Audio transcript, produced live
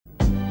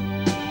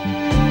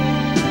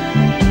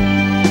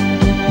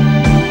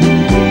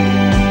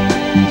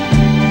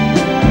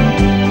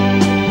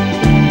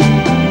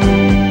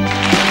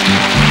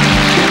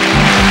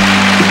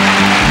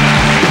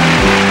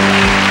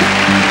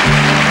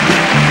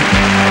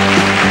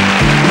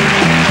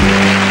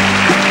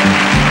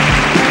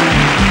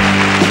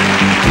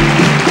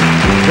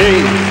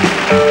Hey,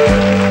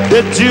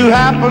 did you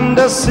happen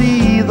to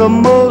see the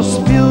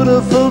most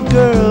beautiful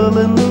girl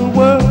in the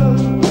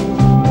world?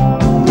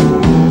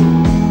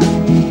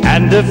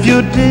 And if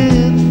you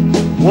did,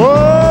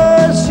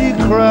 was she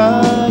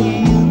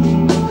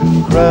crying,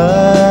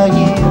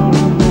 crying?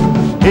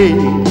 Hey,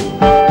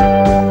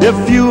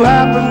 if you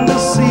happen to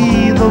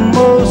see the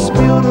most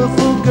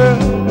beautiful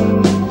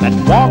girl that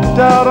walked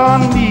out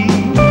on me,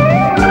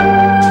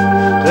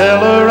 tell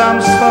her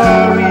I'm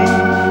sorry.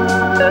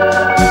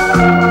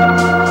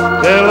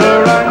 Tell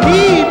her I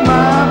need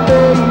my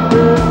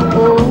baby.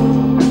 Oh,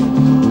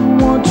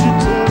 won't you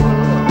tell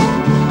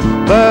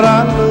her that I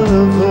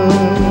love her?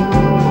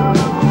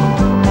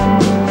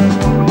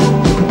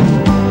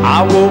 I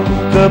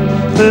woke up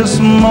this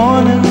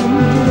morning,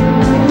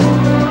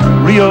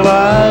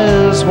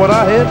 realized what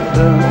I had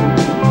done.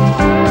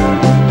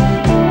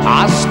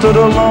 I stood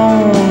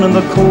alone in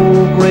the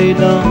cold gray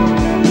dawn.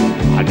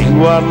 I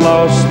knew I'd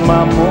lost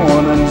my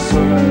morning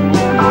sun.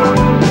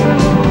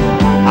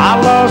 I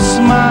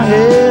lost my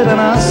head and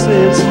I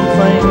said some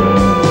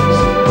things.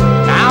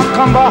 Now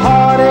come the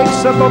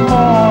heartaches that the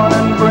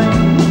morning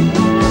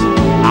brings.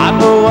 I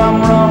know I'm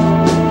wrong,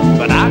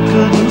 but I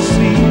couldn't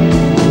see.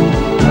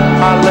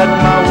 I let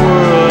my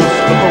world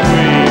slip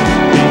away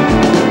from me.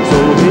 So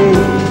hey,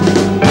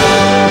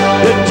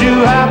 did you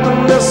happen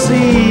to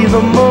see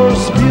the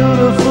most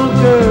beautiful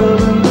girl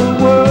in the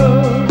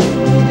world?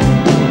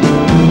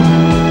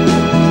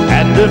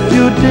 And if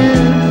you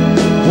did,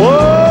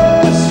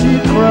 was she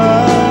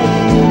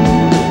crying,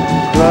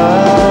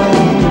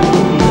 crying?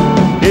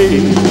 Hey,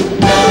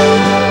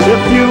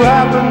 if you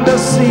happen to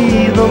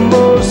see the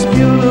most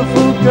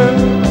beautiful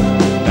girl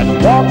that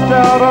walked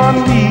out on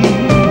me,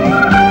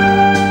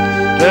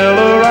 tell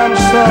her I'm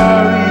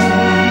sorry.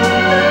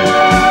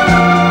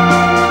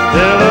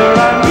 Tell her I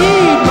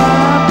need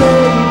my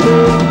baby.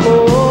 Oh,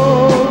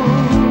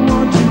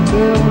 won't you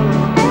tell her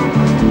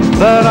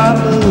that I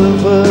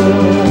love her?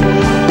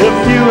 If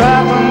you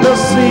happen to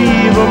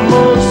see the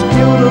most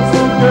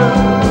beautiful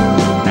girl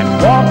that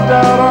walked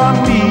out on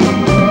me,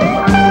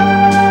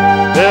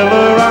 tell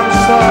her I'm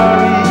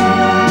sorry.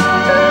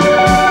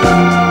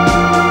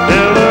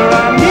 Tell her I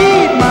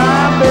need my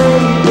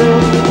baby.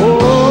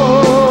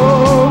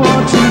 Oh,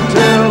 won't you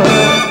tell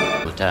her?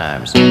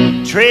 Times.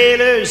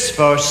 Trailers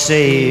for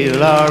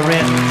sale or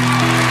rent,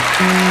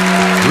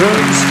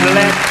 rooms to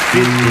let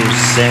 50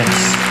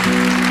 cents.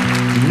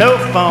 No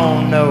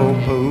phone, no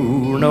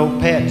pool, no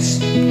pets.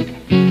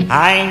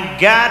 I ain't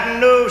got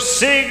no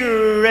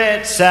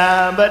cigarettes,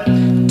 but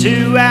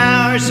 2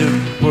 hours of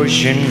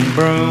pushing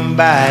broom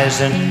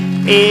buys an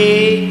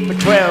 8 by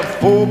 12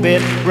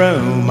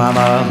 4-bedroom. I'm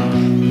a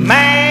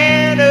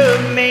man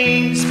of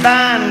means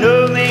by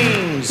no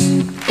means,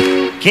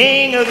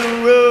 king of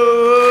the road.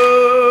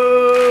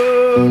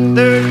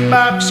 3rd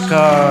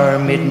boxcar,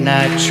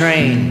 midnight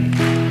train,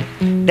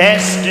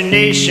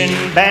 destination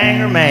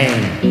Bangor,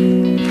 Maine.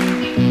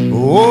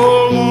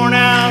 Old worn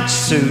out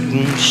suit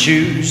and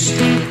shoes,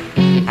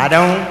 I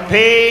don't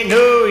pay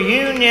no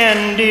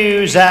union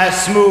dues. I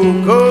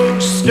smoke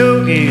old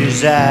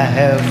stogies I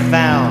have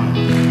found,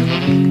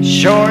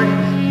 short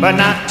but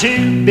not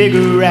too big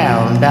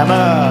around. I'm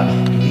a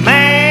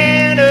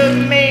man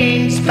of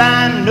means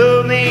by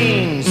no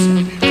means,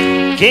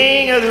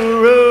 king of the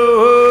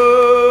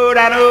road.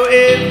 I know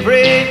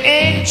every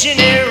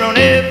engineer on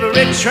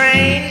every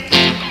train,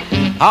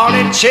 all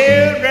the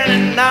children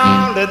and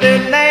all of their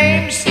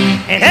names,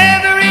 and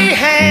every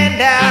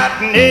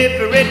handout in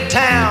every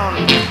town,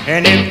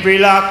 and every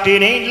locked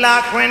it ain't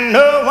locked when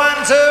no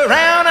one's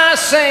around. I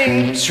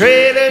sing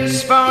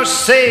trailers for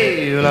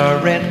sale or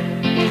rent,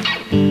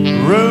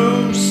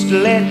 rooms to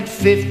let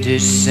 50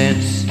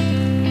 cents.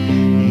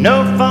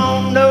 No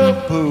phone, no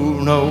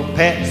pool, no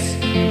pets.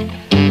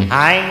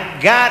 I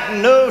ain't got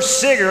no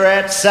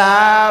cigarettes,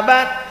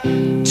 but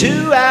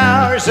 2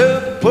 hours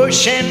of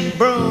pushing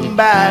broom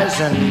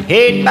buys an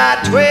 8 by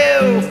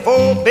 12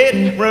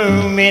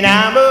 4-bedroom. And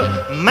I'm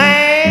a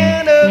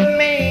man of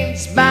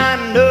means by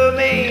no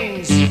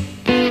means,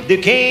 the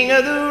king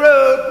of the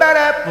road.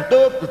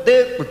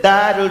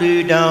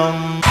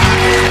 Ba-da-ba-da-ba-da-ba-da-ba-da-dum.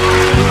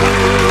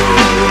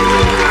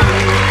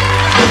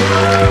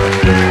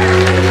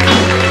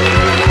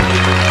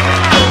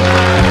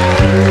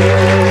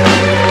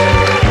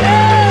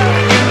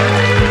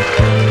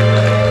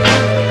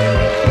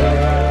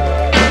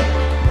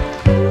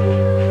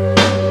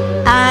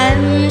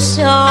 I'm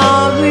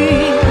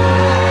sorry,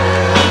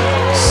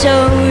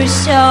 so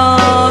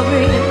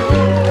sorry.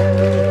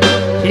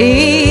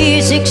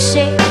 Please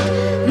accept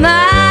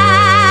my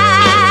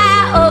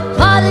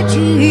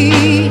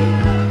apology.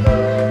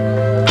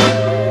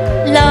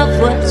 Love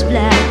was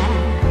blind,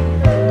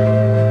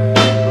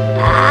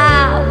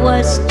 I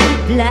was too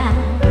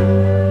blind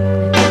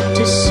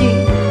to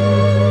see.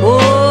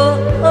 Oh,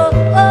 oh,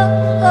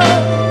 oh,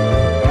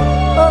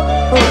 oh,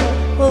 oh,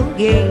 oh, oh,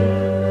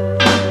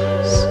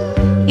 yes.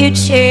 You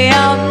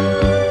tell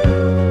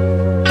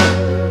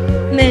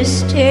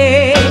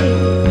mistakes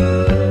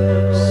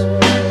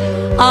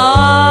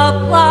are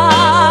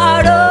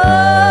part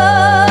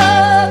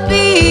of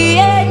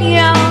being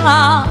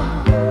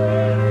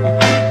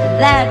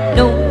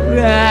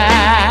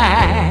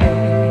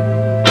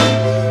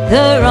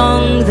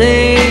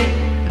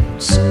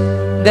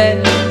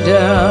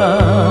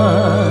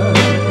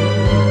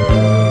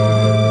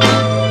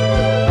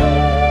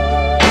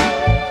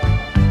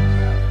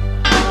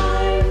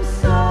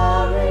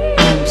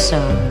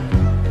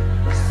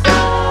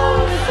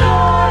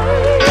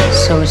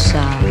so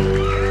sorry.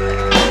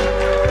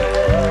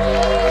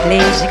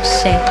 Please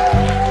accept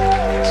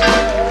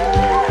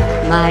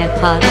my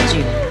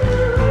apology.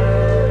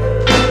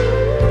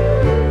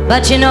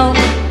 But you know,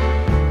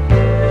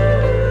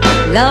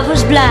 love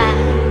was blind.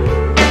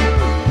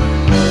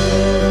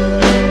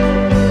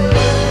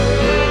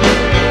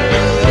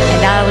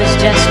 And I was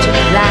just too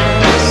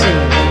blind to see.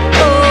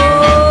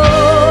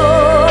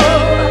 Oh,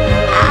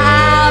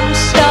 I'm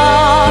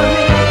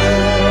sorry,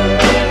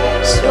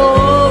 so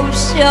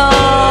sorry.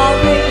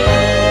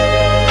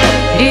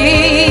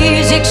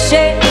 Please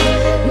accept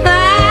my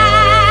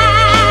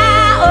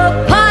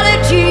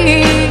apology.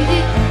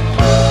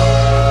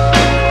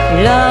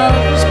 Love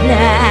was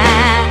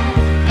blind,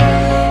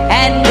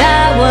 and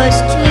I was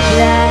too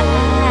blind.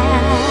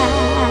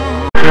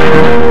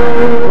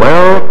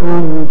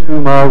 Welcome to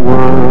my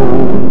world.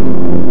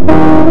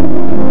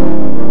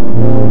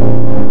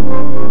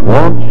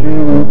 Won't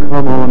you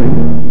come on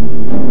in?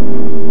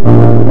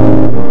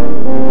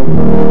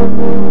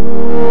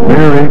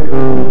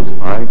 Miracles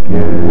I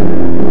get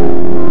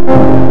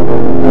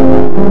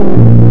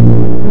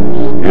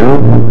still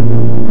happen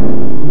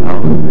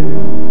out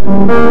there.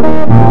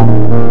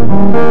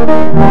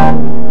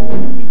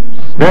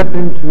 Step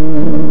into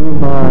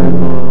my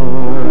heart.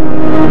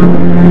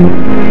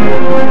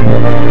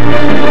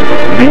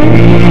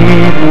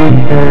 Leave your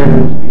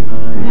cares behind.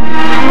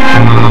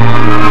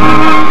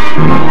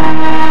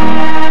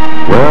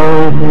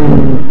 Welcome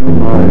to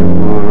my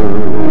world,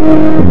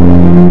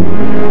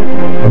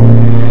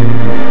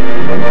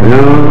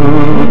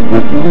 filled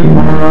with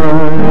delight.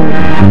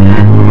 And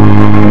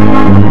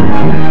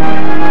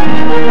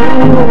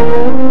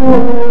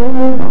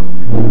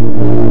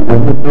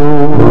the door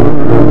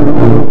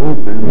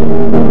opens.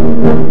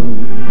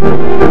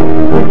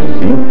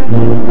 Seek and you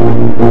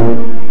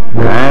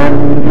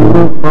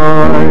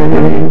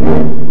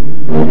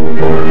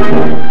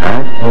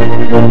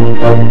will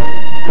find. Ask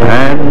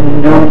and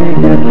you'll be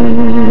given the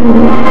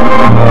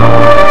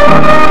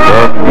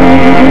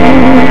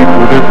key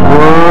to this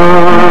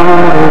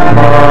world of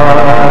mine.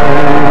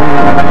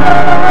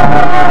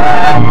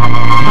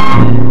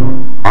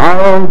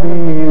 I'll be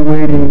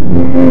waiting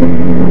here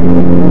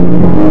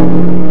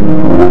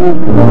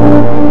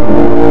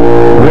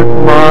with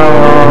my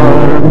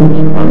arms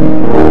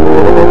unfolded,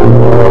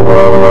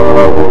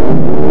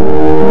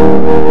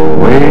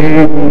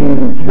 waiting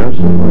just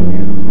for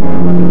you.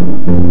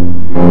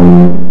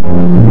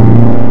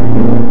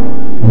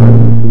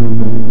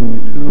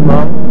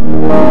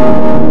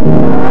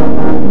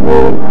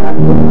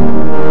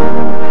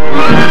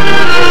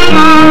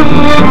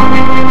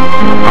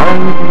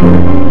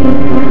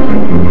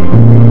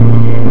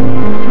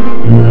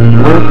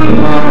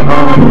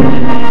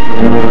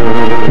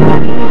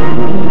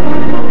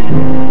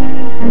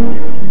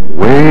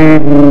 Waiting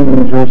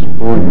just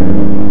for you.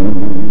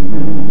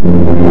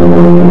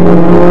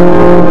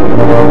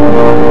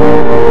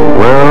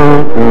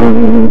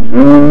 Welcome to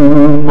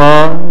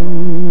my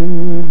world.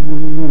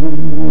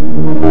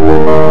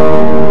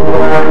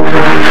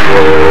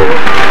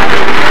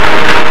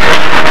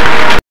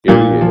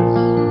 Here he is.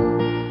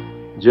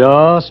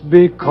 Just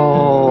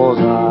because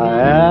I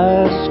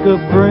ask a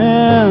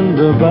friend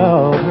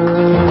about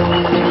her,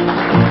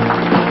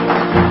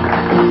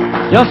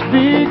 just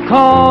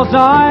because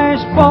I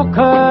spoke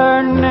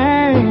her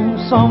name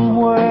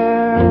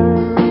somewhere,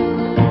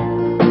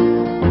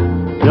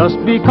 just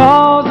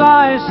because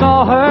I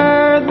saw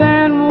her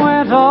then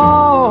went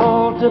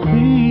all to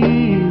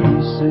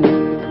pieces,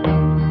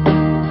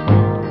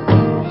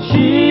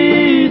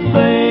 she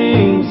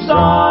thinks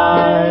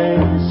I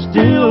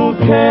still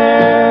care.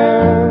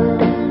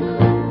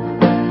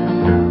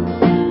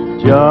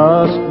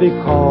 Just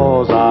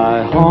because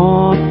I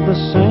haunt the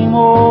same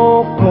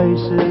old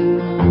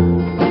places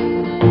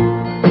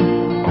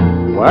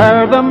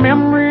where the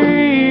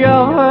memory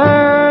of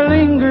her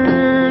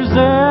lingers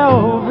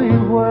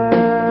everywhere.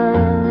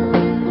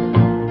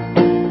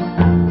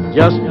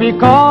 Just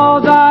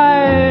because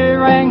I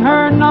rang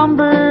her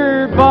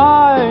number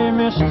by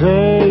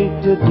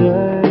mistake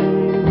today,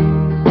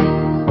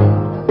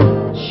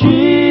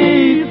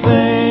 she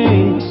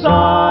thinks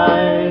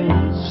I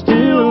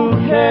still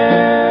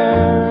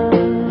care.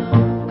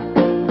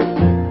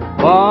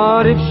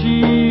 But if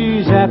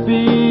she's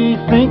happy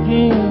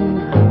thinking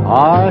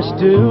I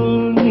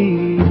still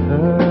need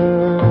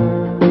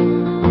her,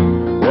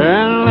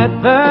 then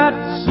let that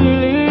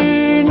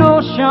silly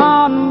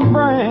notion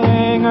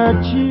bring her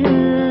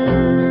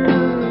cheer.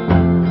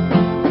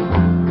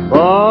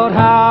 But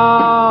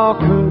how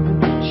could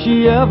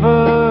she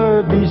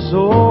ever be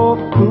so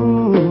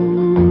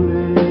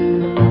foolish?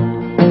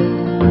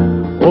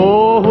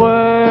 Oh,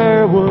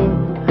 where would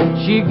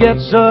she get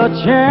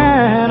such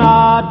an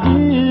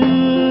idea?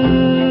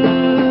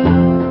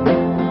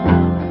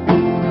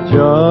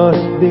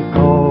 Just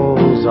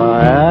because I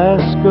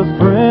ask a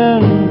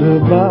friend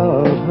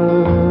about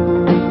her,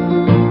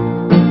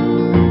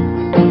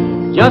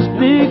 just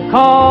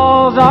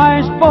because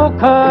I spoke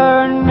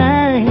her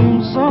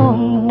name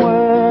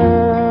somewhere,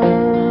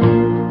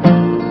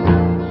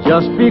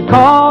 just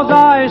because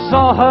I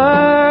saw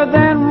her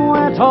then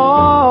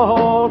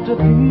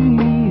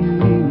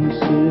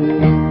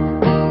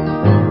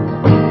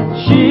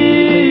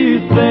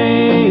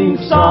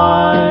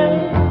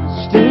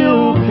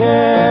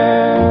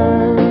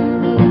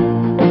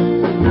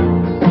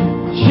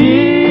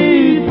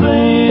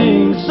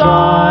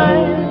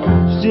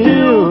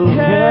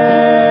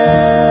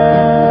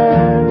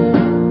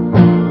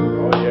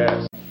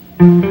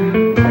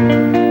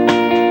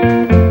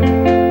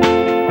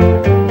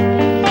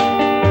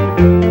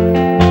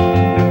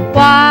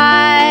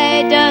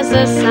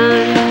the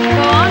sun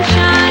go on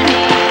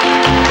shining?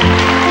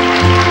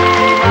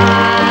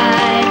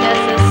 Why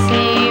does the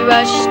sea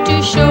rush to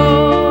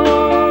shore?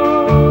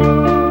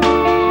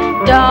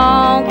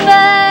 Don't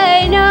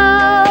they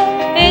know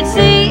it's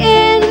the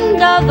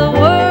end of the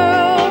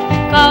world,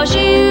 'cause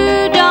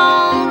you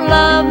don't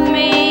love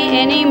me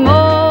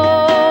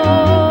anymore?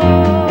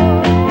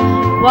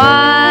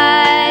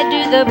 Why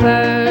do the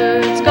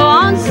birds go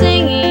on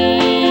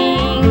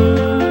singing?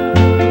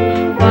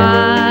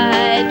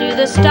 Why do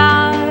the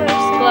stars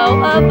glow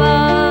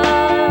above?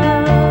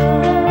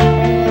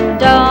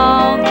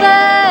 Don't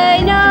they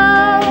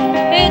know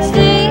it's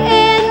the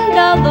end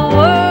of the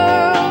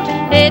world?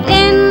 It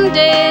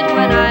ended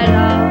when I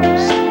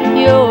lost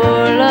your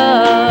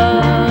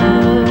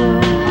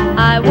love.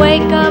 I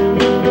wake up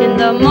in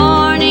the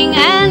morning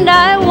and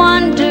I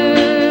wonder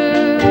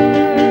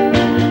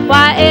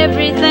why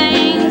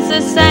everything's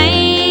the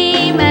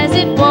same as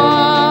it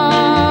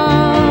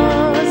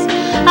was.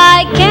 I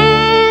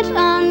can't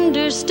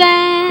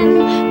understand,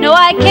 no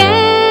I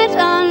can't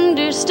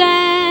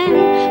understand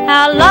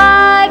how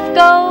life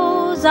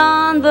goes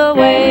on the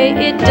way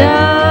it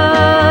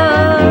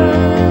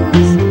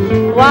does.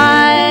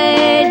 Why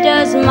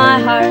does my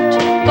heart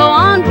go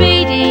on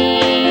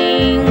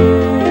beating?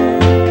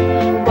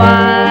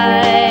 Why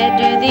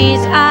do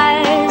these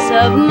eyes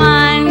of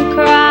mine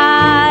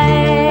cry?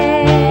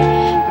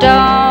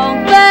 Don't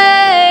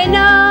they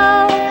know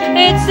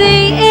it's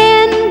the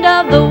end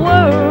of the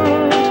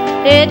world?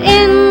 It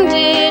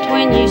ended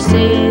when you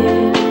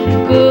said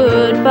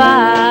goodbye.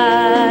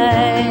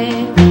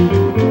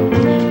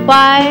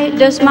 Why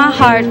does my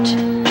heart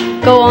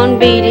go on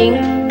beating?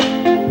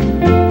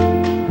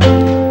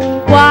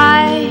 Why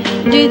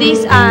do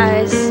these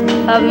eyes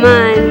of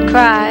mine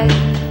cry?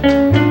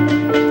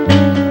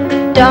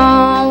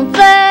 Don't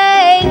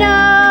they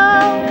know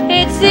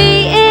it's the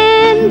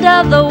end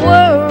of the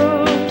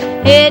world?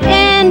 It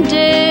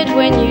ended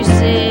when you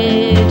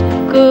said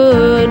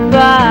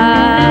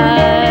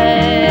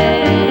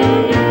goodbye.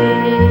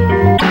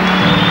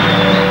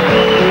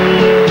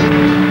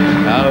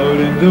 Out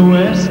in the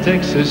West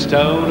Texas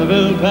town of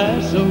El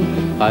Paso,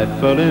 I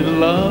fell in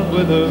love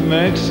with a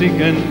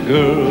Mexican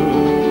girl.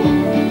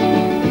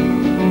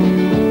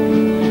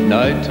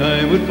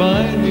 Nighttime would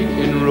find me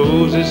in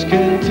Rose's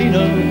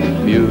Cantina.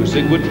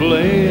 Music would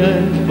play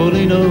and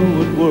Polino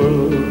would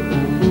whirl.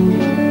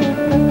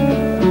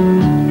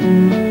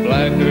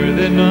 Blacker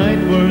than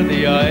night were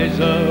the eyes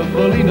of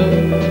Polino,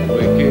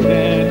 wicked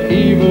and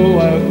evil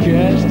while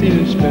casting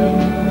a spell.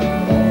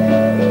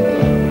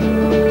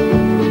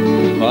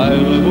 My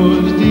love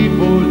was deep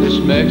for this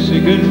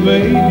Mexican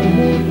babe.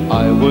 I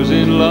was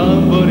in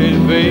love, but in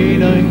vain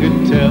I could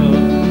tell.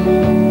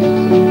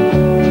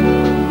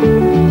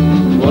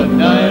 One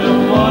night a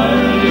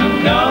wild young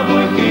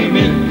cowboy came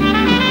in,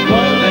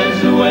 wild as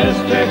the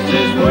West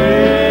Texas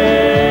wind.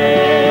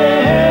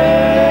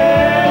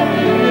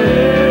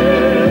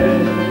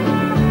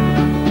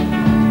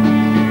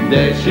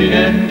 Dashing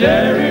and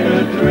daring,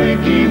 a drink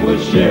he was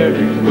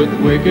sharing with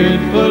wicked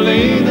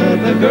Felina,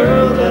 the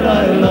girl that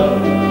I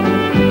love.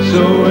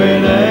 So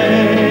in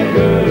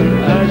anger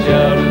I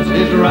challenged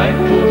his right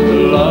for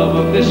the love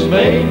of this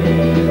maid.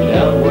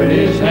 Down went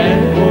his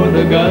hand for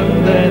the gun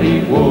that he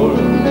wore.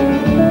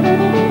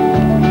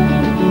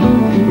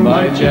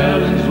 My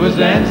challenge was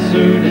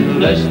answered in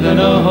less than a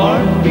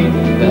heartbeat.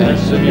 The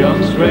handsome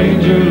young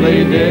stranger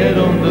lay dead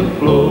on the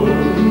floor.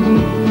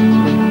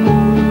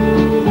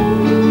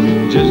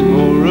 Just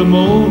for a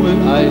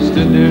moment I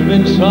stood there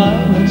in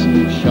silence,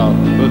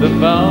 shocked for the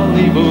foul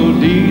evil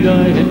deed I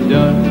had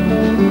done.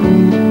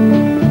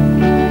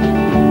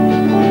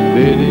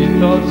 Many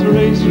thoughts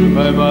raced through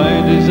my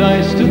mind as I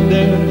stood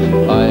there.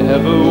 I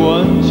have a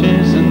one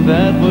chance and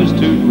that was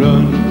to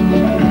run.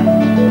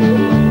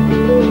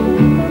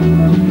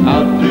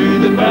 Out through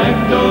the back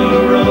door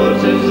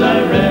roads as I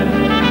ran,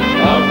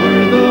 out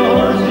where the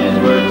horses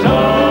were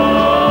tied.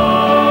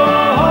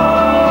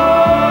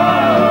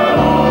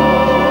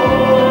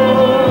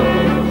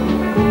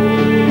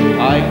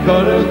 I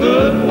caught a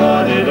good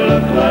one, it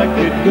looked like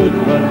it could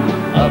run.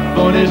 Up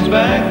on his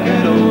back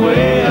and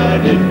away I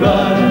did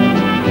run,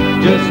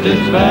 just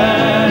as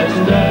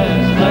fast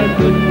as I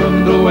could from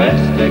the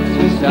West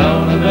Texas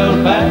town of El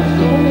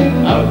Paso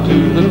out to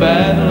the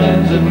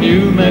Badlands of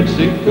New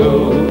Mexico.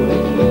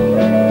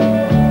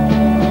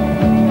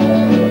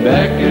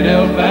 Back in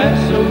El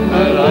Paso,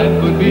 my life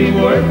would be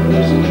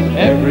worthless.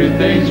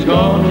 Everything's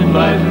gone in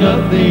life,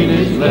 nothing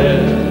is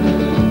left.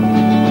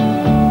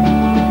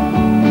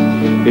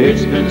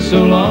 It's been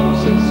so long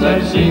since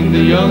I've seen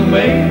the young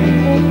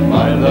maiden.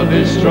 My love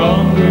is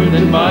stronger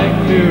than my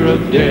fear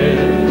of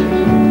death.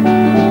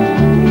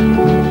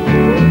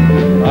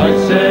 I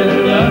set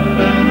it up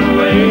and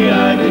away I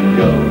did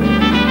go,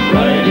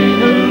 riding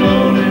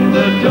alone in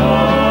the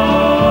dark.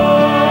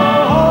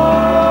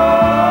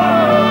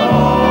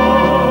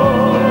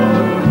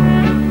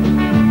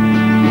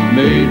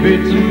 Maybe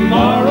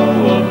tomorrow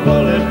a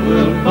bullet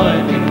will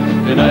find me.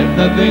 Tonight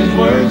nothing's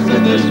worse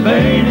than this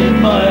pain in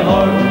my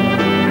heart.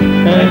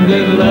 And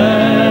at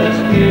last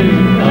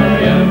here I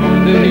am on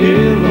the hill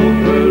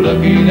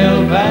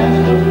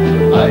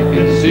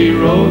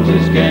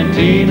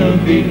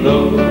Polina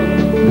below.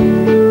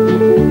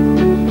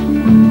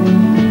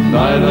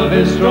 My love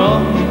is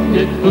strong,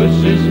 it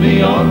pushes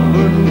me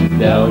onward.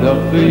 Down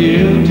up the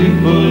hill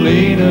to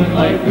Polina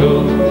I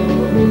go.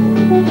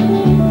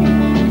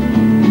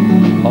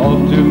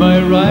 Off to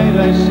my right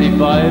I see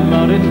 5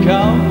 mounted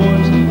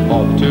cowboys.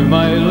 Off to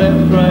my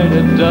left, right,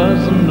 a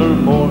dozen or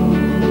more.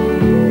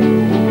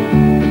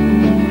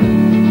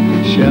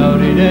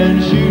 Shouting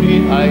and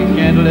shooting, I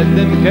can't let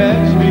them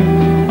catch me.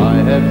 I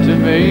have to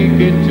make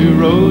it to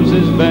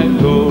Rose's back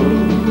door.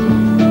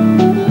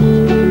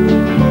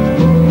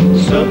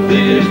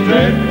 Something is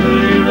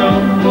dreadfully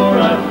wrong, for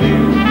I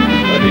feel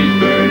a deep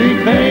burning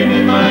pain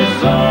in my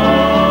soul.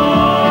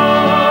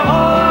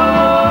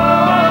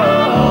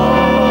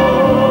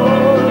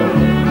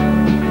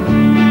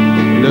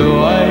 Though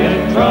I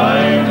am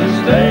trying to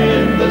stay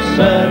in the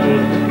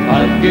saddle,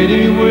 I'm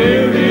getting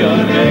weary,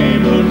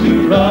 unable to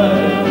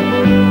ride.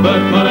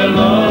 But my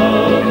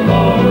love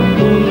for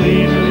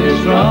Polina is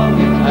strong.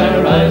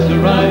 I rise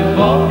or I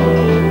fall.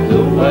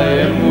 Though I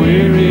am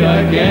weary,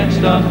 I can't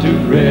stop to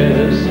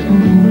rest.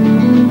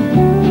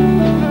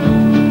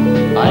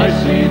 I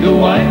see the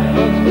white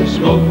of the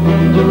smoke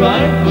from the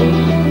rifle.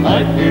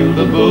 I feel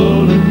the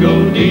bullet go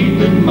deep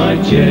in my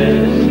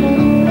chest.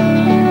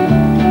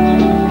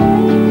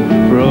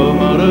 From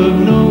out of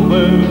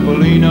nowhere,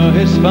 Polina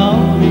has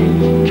found me,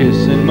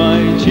 kissing my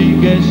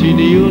cheek as she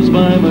kneels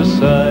by my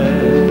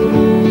side.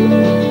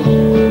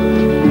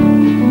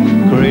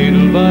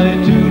 Cradled by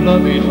 2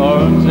 loving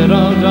arms that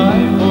I'll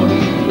die for,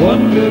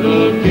 one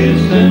little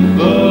kiss and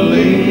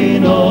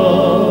Polina,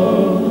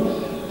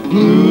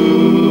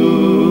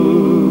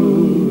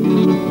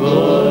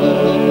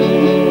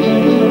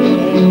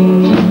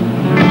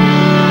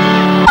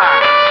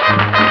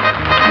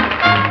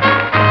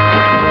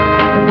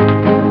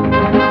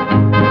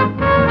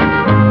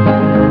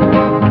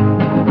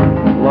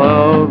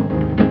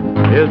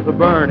 is the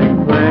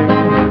burning thing,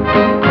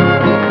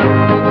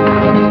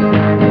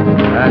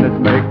 and it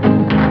makes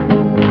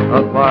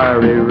a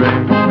fiery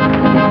ring.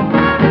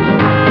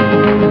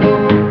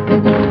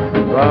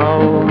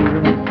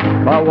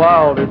 Round my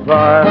wild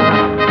desire,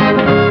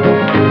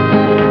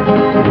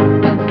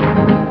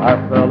 I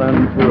fell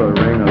into a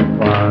ring of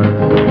fire.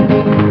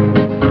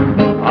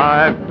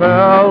 I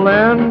fell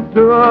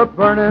into a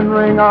burning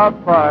ring of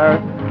fire.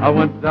 I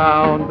went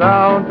down,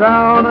 down,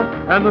 down,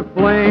 and the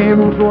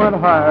flames went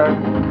higher.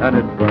 And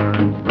it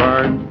burns,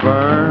 burns,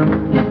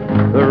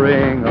 burns, the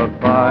ring of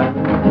fire,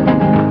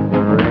 the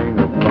ring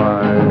of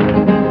fire.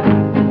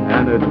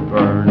 And it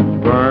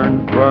burns,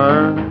 burns,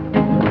 burns,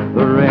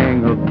 the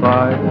ring of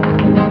fire,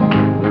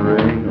 the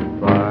ring of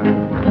fire,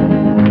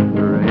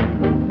 the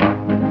ring of fire.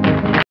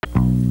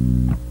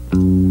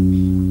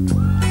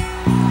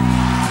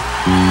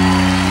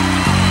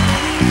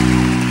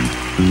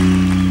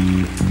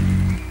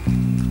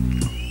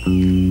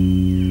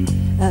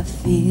 I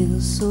feel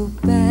so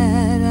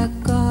bad, I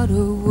got a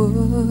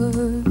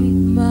worried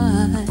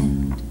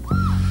mind.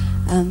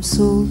 I'm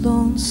so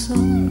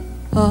lonesome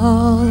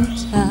all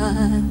the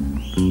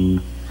time.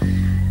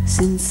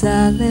 Since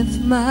I left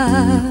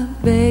my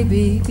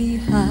baby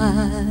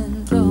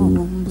behind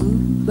on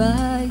Blue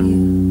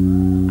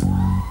Bayou.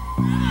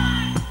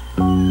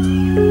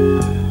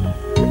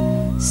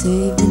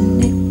 Saving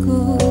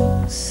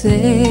nickels,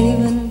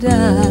 saving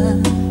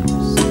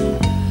dimes,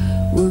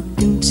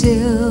 working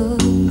till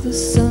the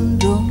sun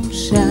don't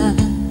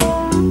shine,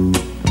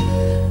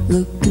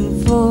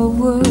 looking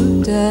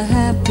forward to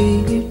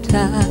happier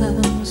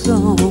times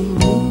on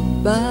Blue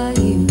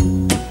Bayou.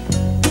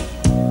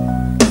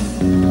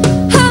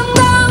 I'm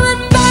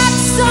going back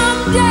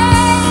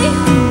someday,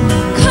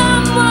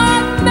 come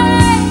what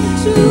may,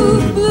 to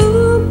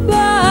Blue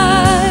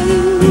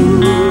Bayou,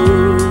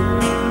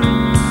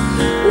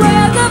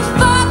 where the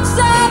folks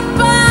are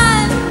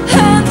fine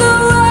and the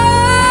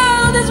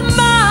world is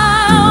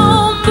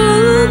mine.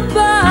 Blue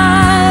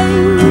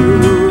Bayou,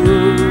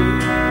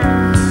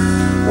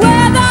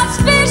 where those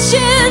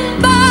fishing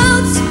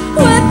boats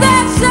with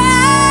their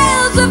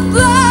sails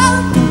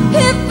afloat.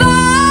 If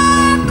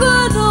I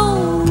could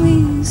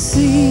only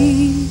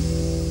see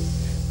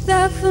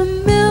that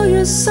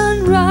familiar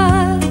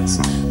sunrise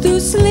through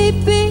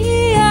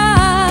sleepy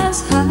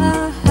eyes,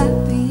 how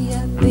happy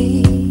I'd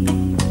be.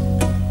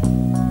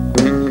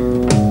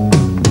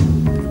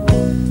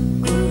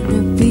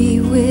 Gonna be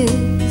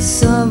with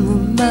some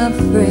of my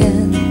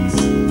friends,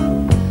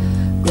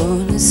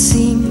 gonna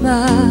see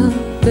my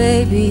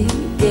baby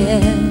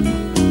again.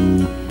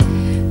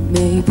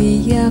 Maybe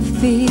I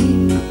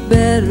feel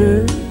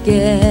better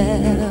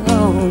again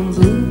on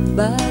Blue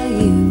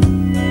Bayou.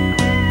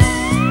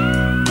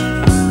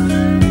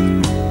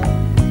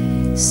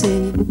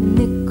 Saving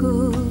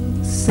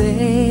nickels,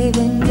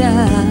 saving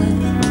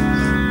dimes,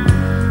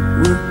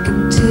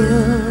 working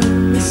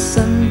till the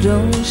sun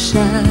don't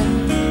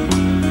shine,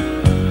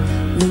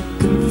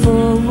 looking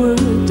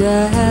forward to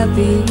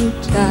happier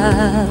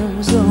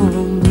times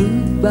on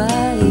Blue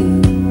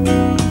Bayou.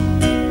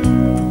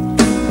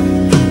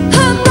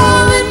 I'm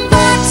going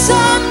back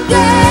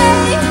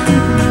someday,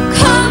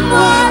 come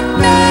what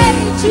may,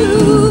 to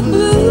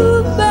Blue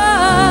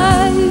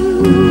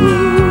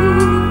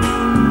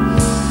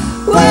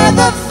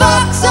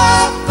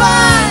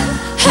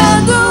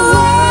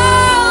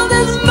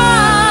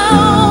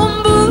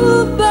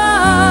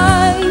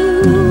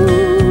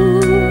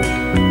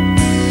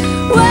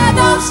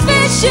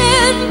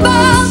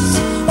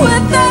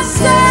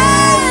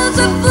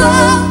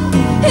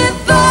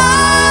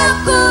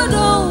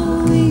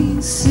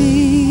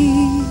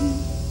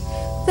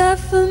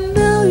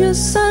familiar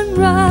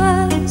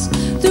sunrise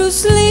through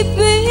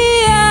sleepy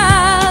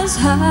eyes.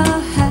 How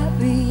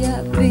happy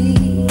I'd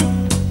be.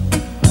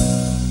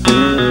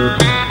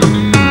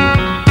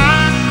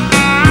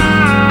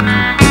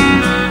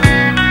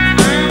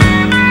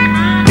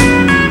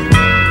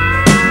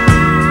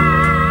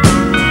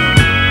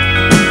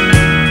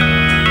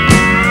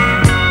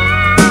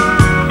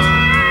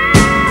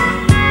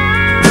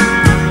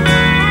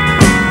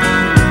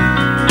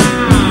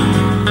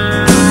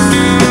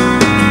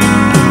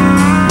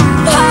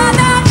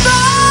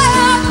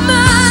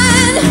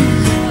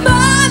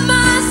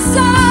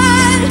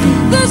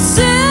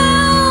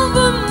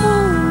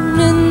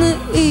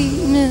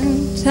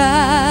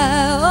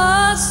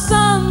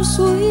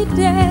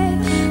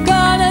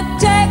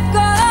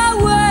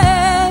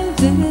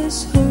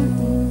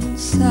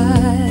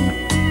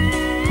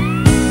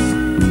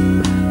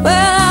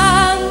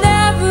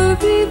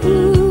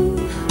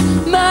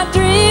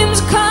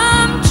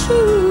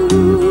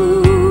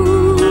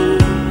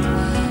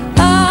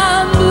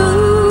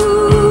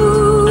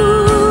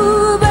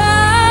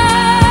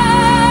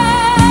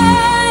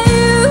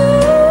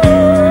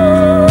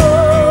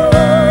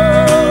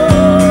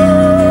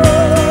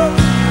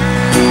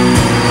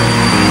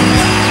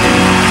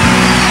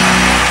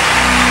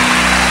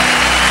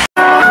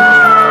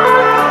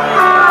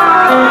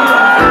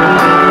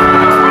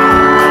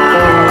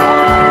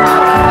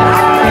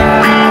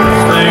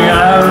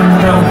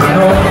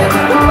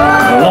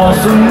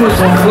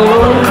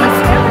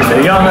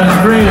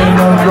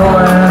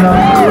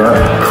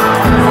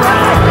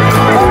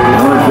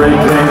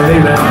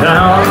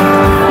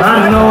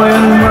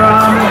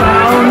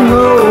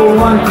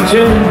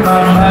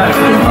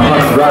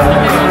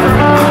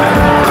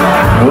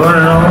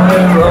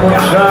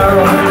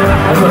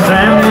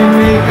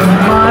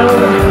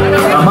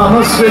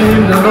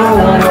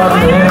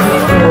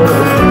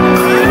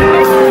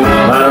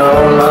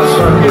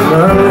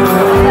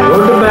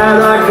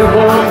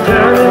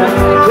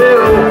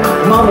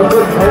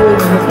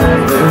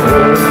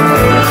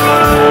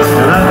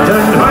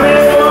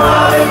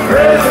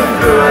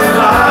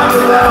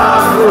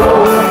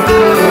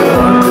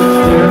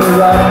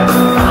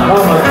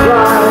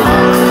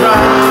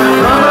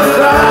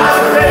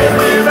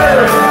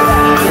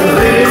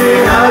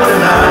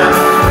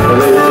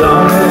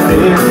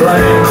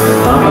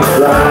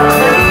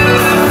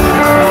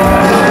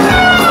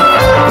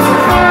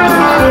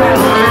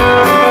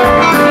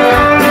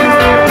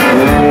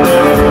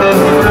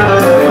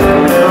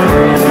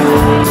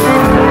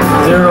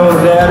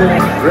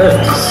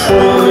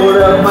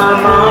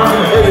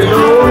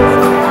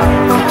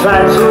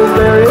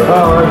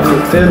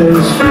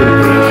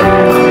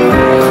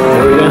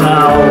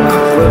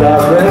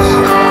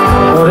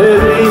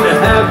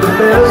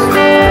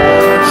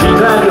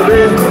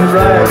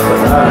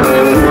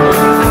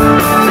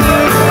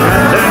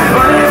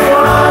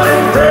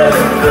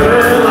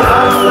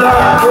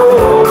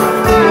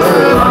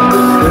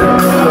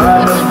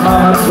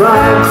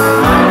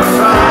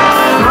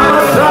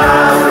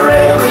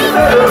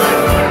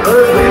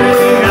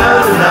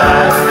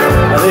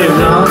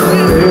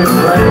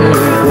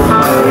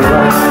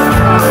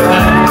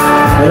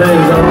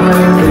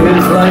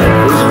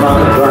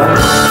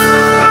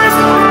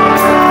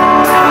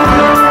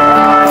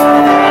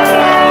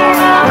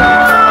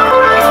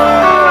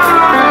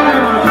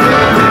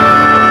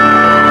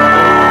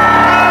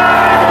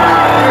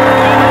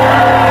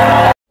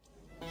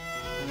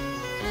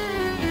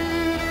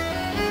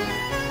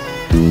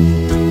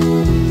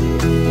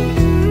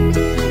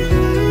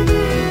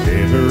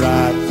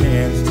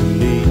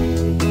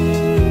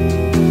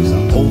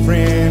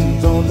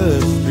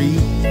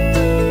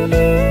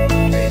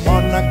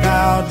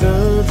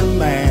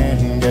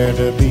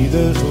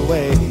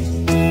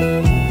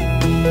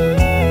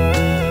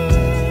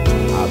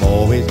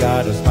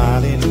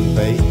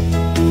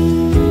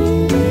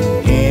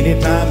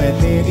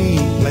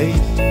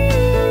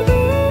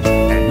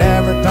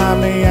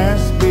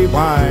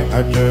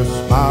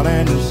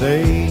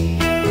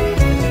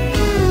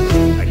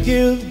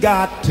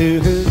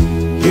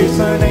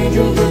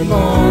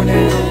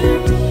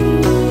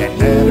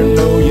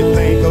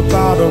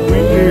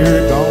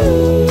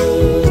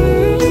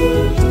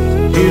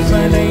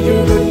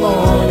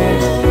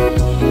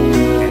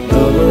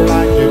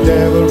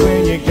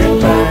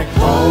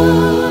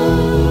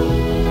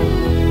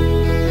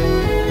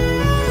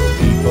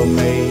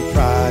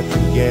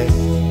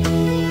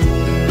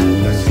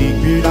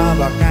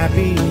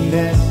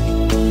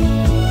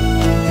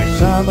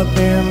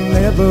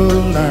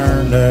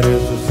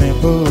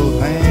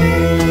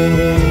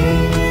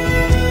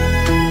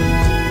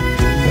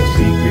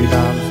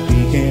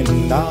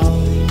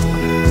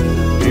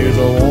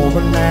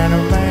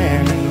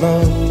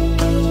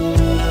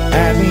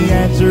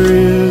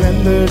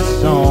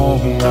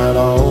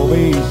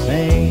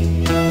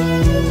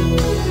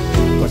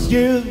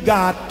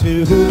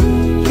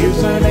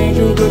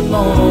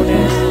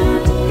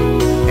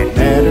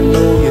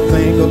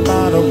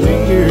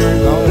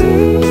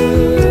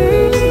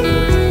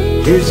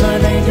 Here's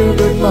an angel,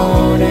 good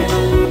morning,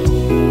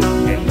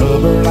 and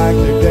love her like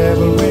the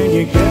devil when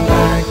you get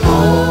back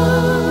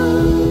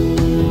home.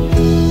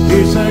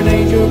 Kiss an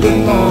angel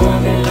good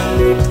morning,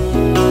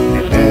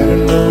 and let her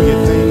know you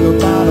think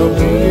about a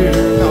weird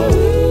gone.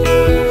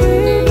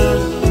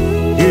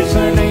 Kiss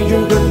an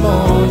angel good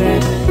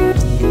morning,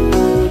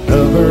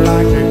 love her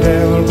like the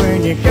devil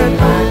when you get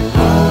back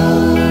home.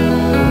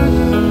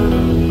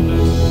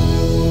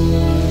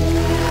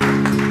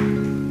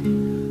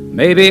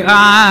 Maybe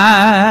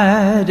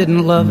I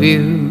didn't love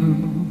you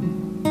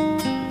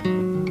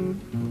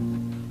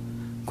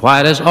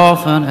quite as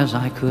often as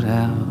I could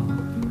have,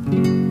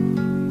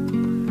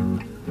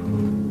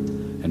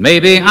 and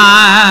maybe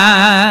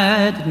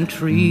I didn't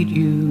treat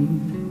you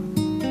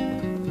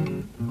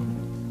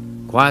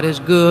quite as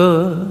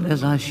good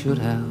as I should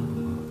have.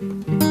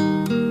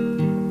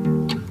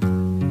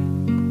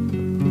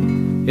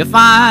 If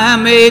I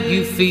made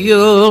you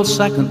feel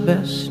second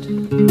best,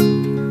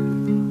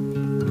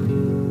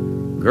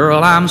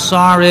 girl, I'm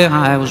sorry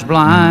I was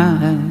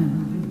blind.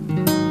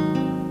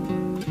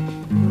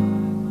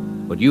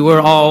 But you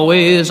were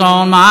always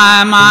on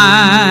my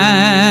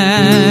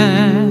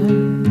mind.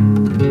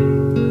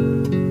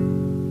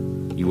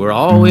 You were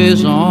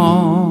always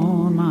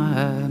on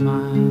my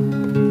mind.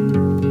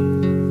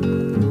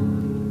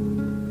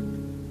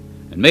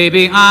 And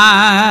maybe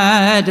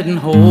I didn't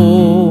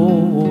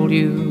hold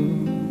you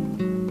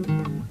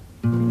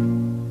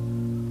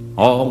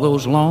all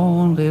those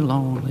lonely,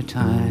 lonely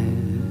times.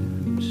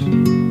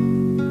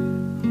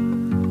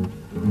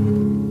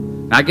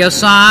 I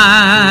guess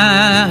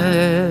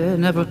I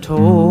never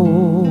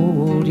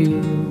told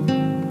you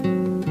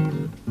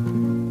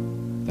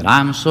that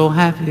I'm so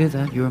happy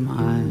that you're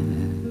mine.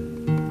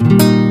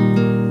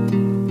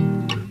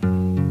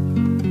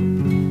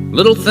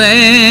 Little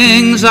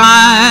things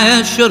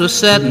I should have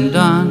said and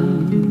done,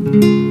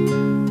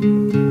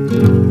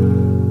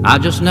 I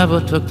just never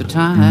took the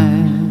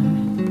time.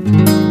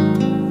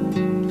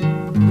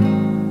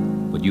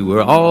 But you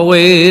were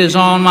always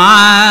on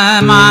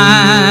my mind.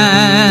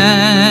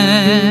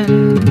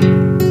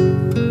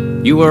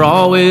 You were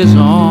always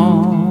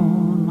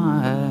on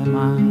my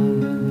mind.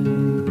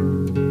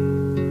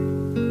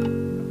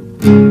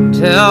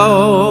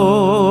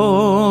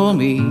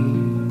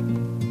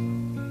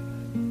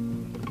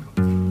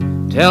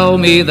 Tell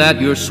me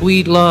that your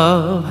sweet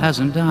love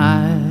hasn't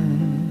died,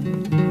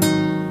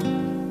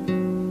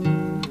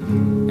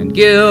 and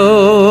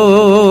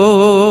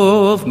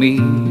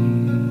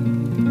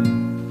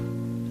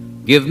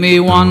give me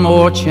one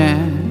more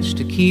chance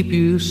to keep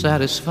you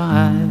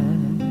satisfied.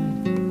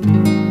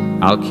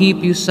 I'll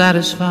keep you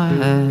satisfied.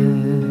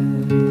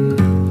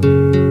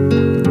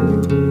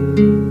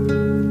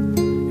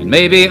 And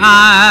maybe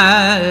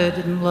I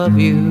didn't love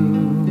you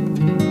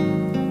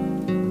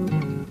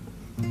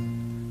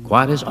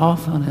quite as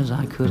often as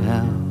I could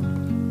have.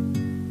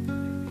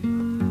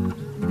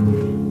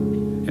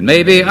 And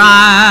maybe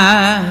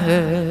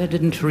I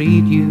didn't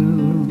treat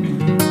you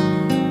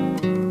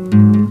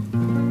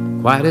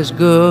quite as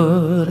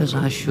good as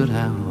I should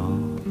have.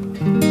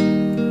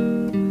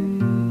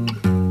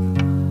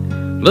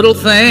 Little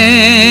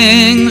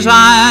things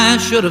I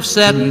should have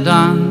said and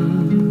done,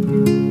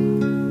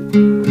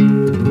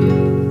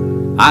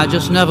 I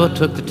just never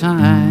took the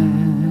time.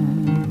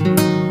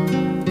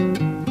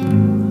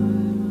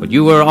 But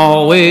you were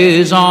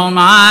always on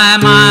my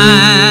mind.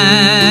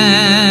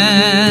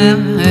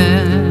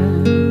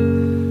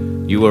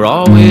 You were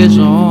always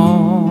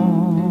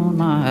on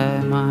my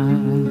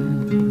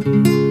mind.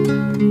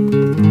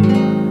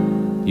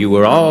 You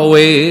were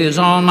always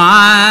on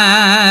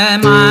my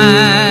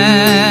mind.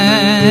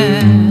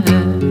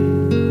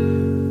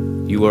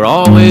 You were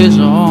always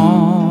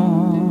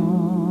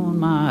on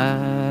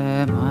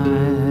my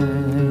mind.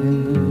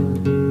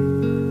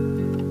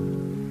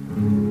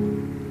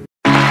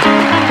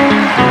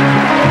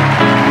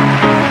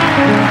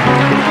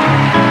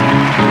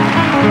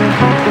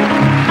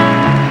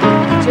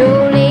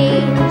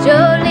 Jolene,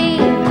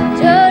 Jolene,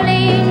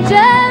 Jolene,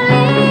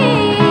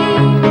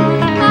 Jolene,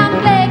 I'm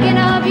begging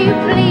of you,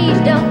 please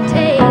don't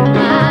take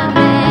my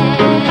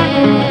man.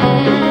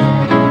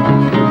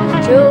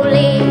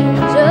 Jolene,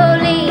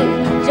 Jolene,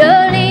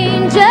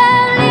 Jolene,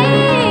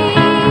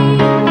 Jolene,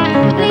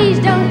 please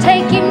don't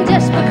take him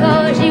just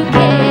because you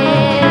can.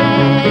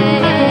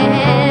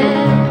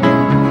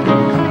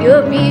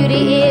 Your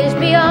beauty is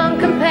beyond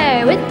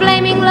compare, with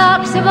flaming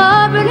locks of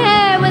auburn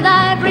hair, with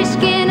ivory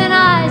skin and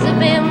eyes of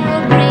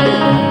emerald green.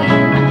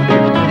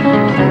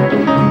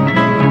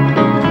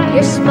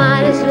 Your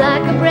smile is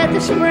like a breath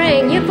of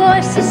spring, your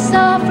voice is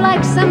soft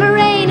like summer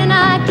rain, and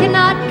I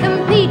cannot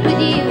compete with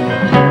you,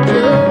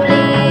 Jolene.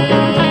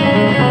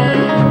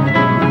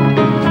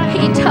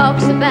 He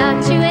talks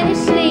about you in his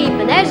sleep,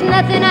 and there's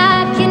nothing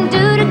I can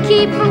do to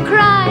keep from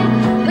crying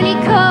when he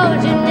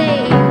calls your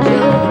name,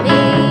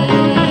 Jolene.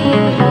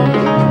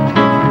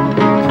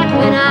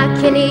 When I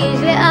can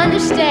easily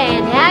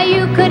understand how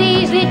you could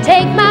easily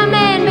take my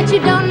man, but you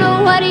don't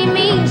know what he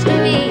means to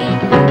me,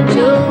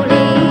 Jolene.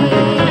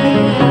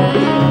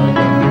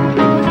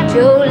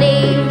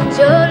 Jolene,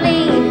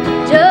 Jolene,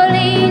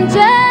 Jolene,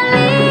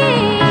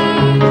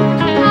 Jolene,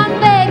 I'm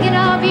begging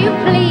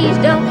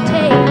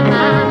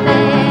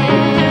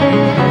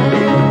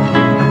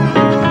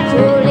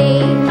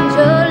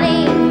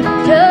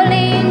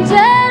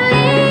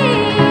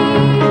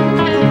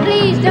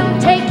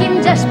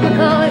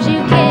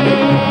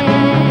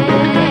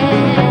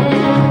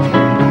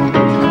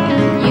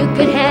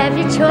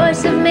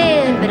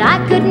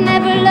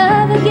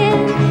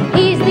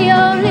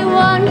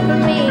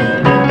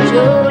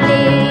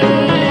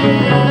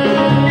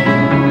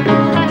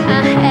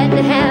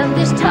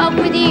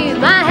walk with you.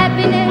 My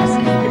happiness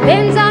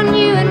depends on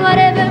you and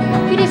whatever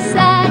you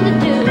decide to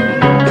do.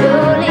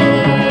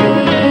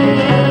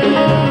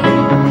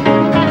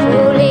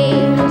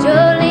 Jolene,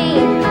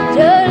 Jolene,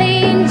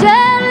 Jolene,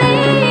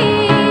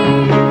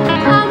 Jolene,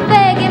 I'm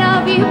begging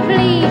of you,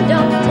 please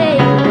don't take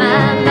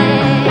my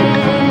man.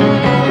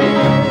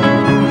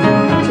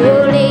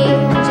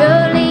 Jolene,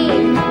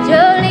 Jolene,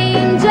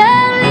 Jolene,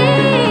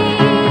 Jolene,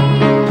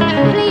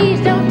 please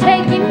don't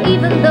take him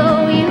even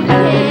though you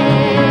can.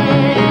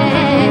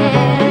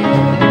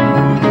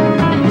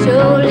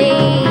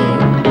 Jolene,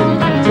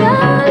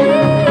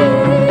 Jolene.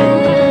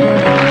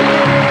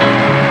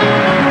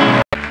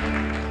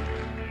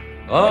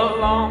 A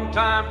long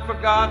time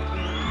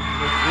forgotten,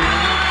 the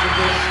dreams of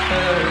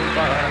despair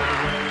by the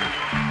way.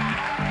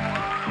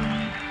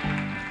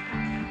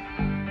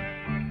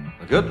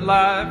 The good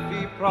life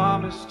he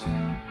promised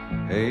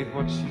ain't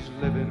what she's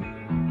living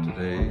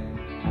today.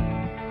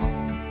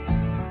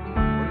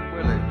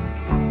 Willie,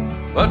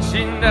 but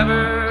she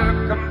never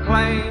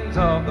complains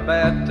of the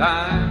bad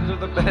times or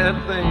the bad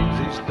things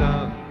he's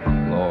done,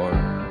 Lord.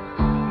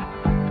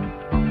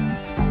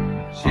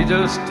 She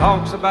just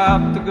talks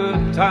about the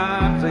good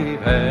times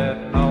they've had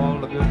and all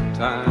the good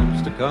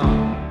times to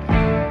come.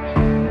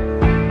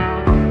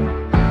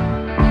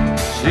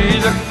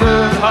 She's a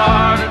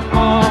good-hearted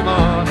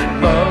woman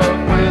in love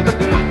with a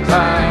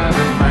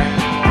good-timing man.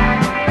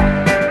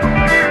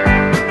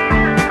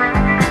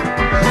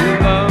 She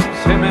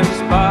loves him in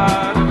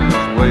spite of his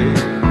ways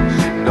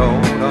she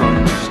don't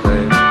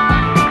understand.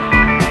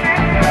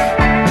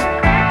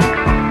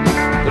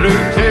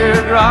 Through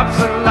teardrops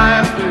and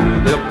laughter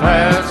they'll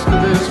pass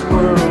through this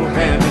world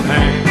hand in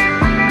hand.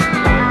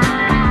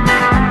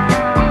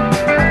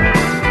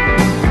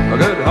 A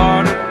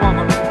good-hearted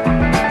woman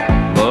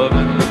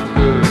loving a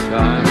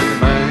good-timing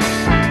man.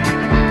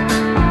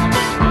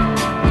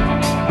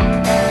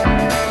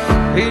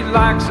 He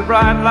likes the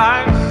bright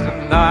lights, the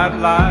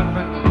nightlife,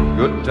 and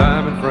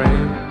good-timing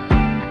friends.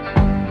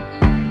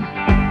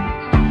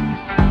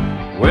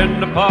 When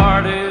the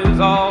party's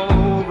all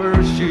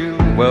over, she'll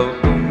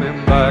welcome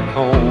him back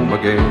home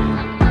again.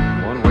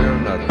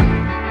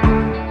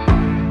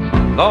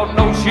 Lord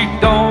knows she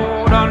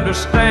don't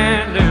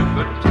understand him,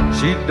 but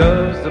she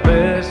does the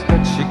best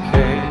that she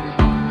can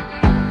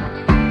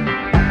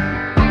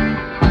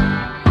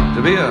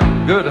to be a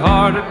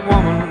good-hearted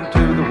woman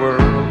to the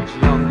world's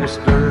youngest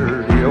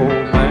sturdy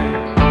old man.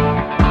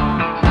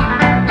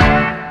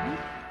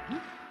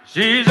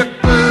 She's a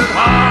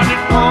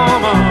good-hearted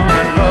woman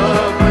in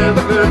love with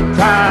a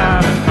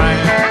good-timing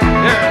man.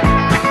 Yeah.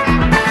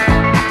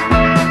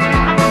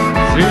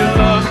 She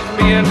loves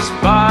me in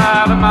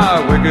spite of my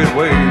wicked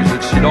ways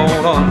that she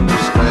don't understand.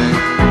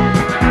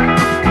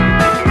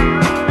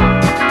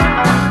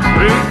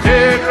 Through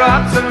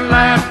teardrops and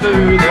laughter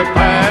they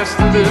pass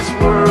through this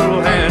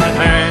world hand in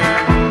hand.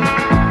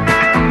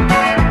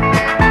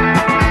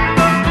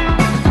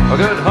 A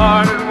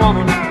good-hearted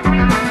woman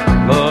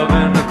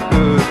loving a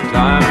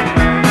good-timing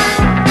man.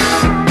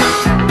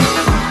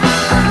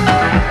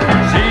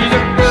 She's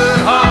a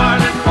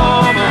good-hearted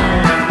woman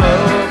in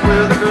love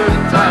with a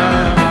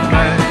good-timing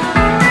man.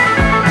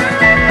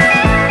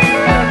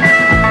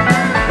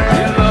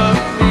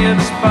 In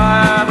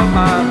spite of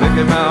my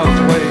Mickey Mouse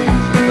ways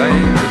and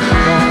things that you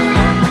don't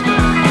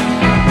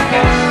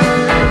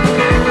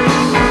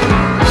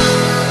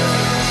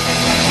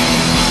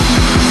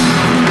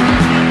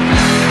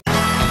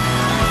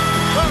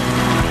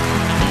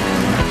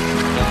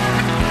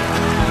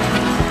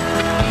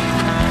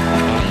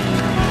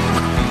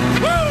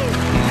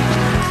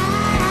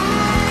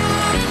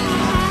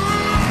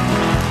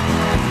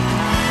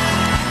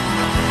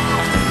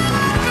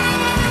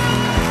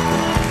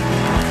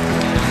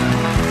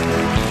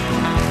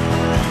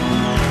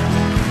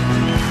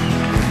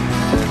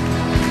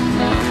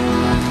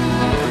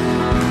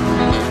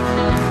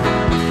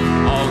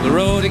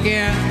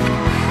again.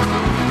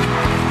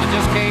 I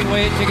just can't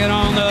wait to get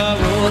on the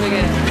road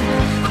again.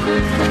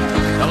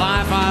 The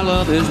life I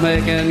love is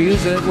making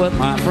music with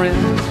my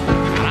friends,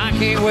 and I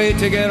can't wait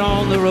to get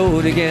on the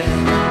road again.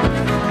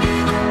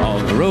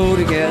 On the road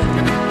again.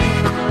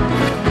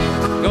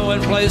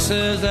 Going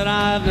places that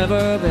I've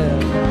never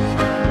been,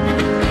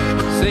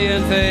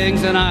 seeing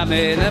things that I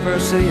may never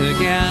see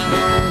again.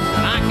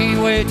 And I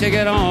can't wait to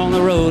get on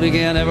the road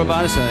again.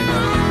 Everybody sing.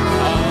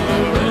 On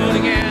the road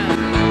again.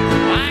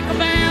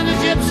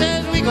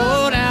 Says we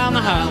go down the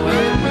highway,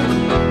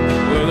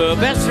 we're the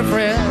best of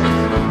friends,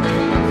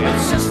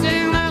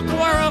 insisting that the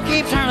world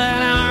keeps turning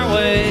our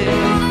way,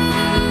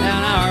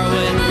 and our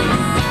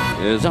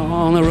way is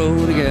on the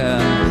road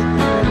again.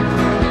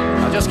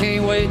 I just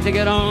can't wait to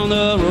get on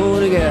the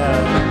road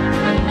again.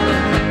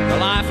 The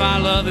life I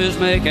love is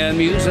making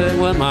music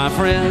with my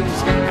friends,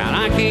 and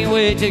I can't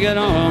wait to get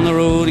on the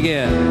road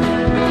again.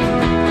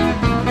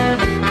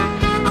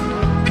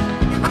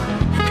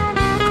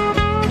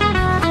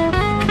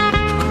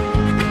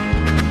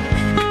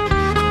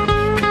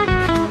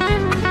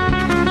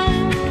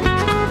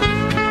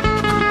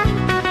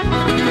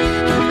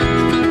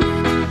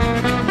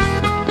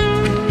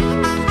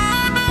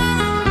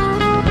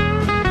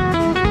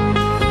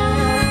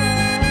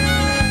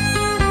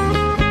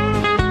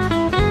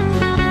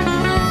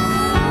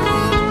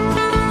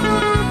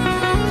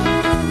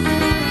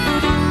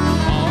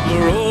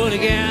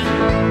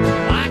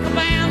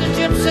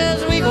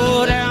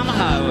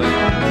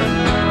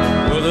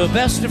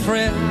 best of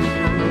friends,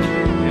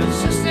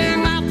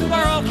 insisting that the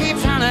world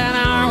keeps turning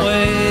our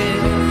way,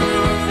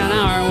 and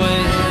our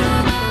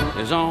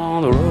way is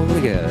on the road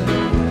again.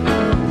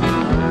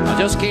 I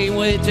just can't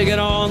wait to get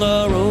on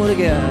the road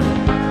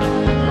again.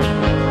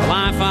 The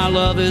life I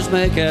love is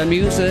making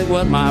music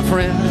with my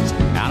friends,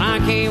 and I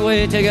can't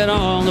wait to get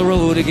on the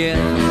road again.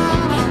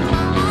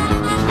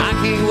 I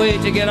can't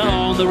wait to get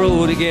on the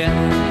road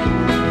again.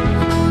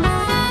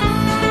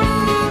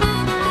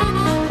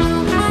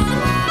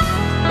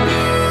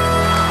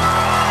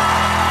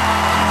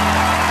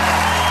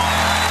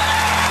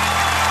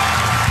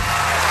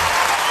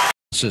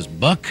 Says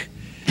Buck,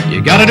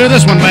 you gotta do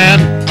this one, man.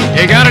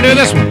 You gotta do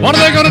this one. What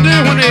are they gonna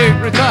do when they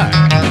retire?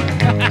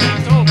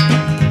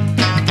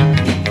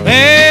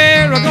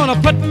 They're gonna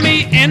put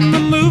me in the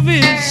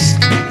movies.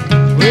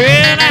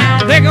 Well,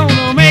 now they're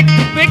gonna make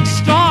a big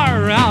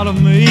star out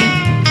of me.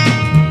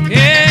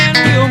 And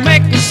we'll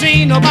make a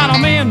scene about a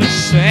man that's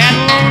sad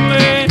and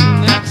lonely.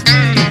 That's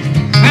me.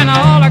 And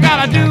all I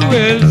gotta do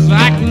is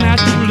act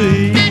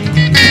naturally.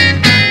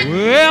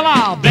 Well,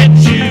 I'll bet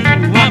you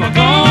I'm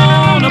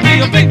gonna be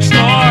a big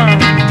star.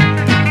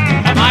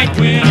 I might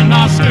win an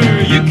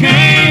Oscar, you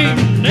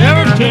can't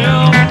never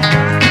tell.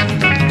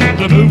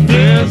 The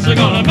movies are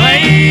gonna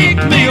make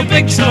me a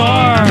big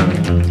star,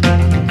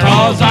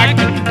 'cause I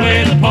can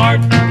play the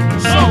part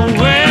so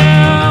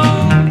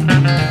well.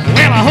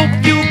 Well, I hope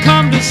you'll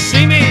come to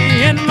see me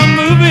in my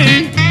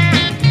movie.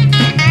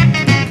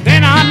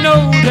 Then I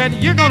know that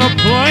you're gonna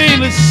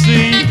plainly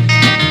see,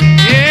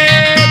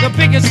 yeah, the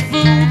biggest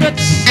fool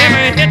that's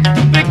ever hit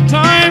the big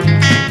time.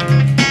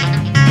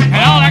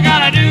 And all I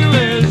gotta do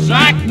is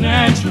act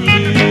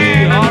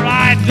naturally. All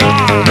right,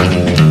 Don.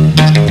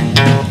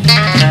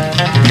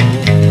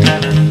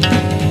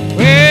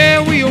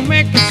 Well, we'll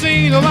make a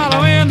scene about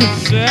a man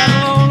that's sad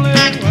and lonely.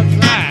 What's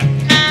that?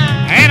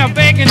 And I'm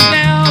begging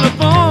down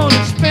upon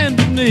his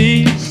bended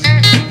knees.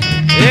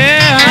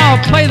 Yeah, and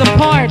I'll play the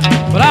part,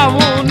 but I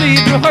won't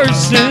need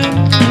rehearsing.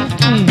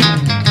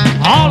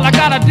 All I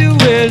gotta do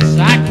is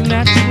act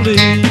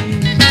naturally.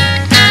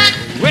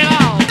 Well,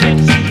 I'll bet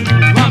you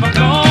I'm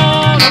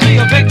gonna be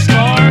a big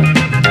star.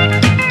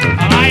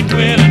 I might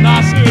win an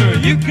Oscar,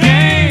 you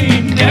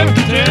can't never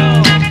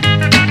tell.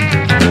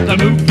 The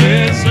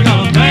movies are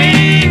gonna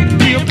make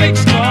me a big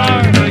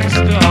star,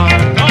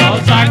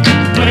 'cause I can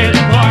play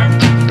the part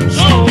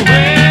so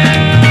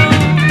well.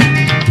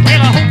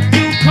 Well, I hope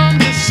you come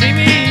to see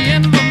me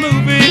in the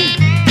movie.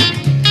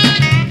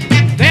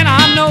 Then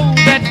I know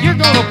that you're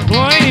gonna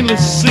plainly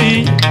see,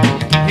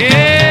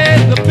 yeah,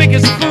 the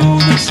biggest fool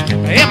that's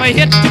ever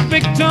hit the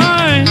big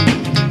time.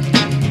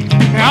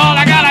 All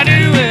I gotta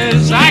do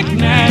is act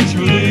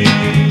naturally.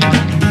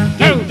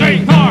 2, 3,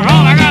 4,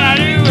 all I gotta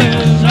do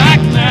is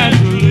act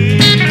naturally.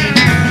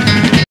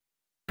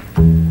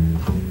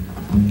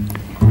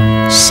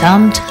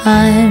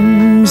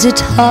 Sometimes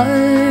it's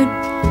hard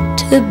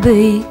to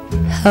be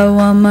a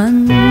woman,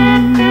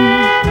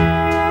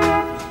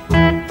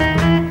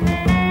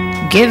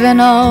 giving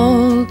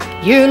all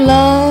your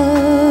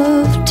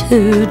love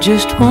to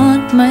just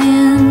one man.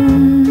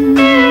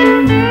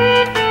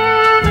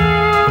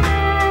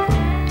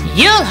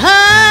 You'll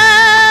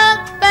have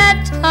bad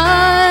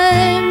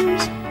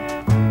times,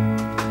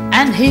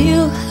 and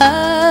he'll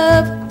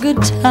have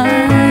good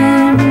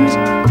times,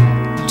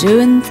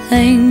 doing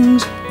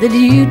things that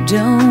you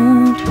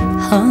don't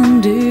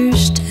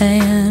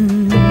understand.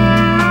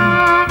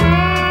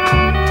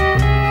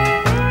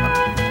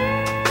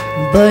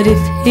 But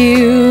if you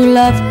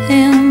love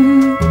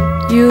him,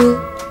 you'll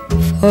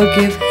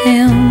forgive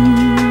him,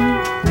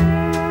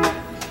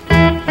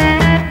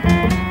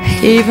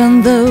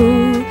 even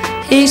though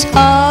he's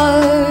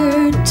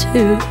hard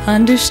to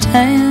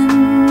understand.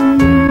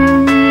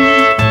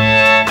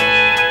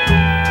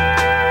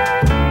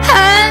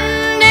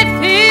 And if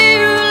you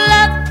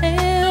love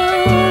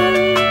him,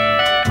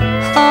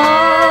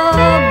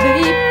 I'll be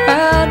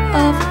proud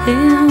of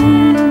him,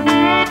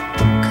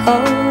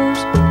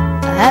 'cause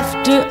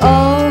after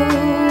all,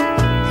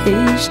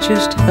 he's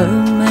just a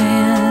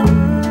man.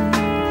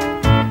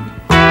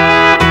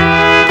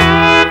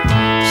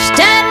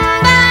 Stand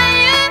by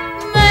your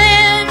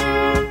man,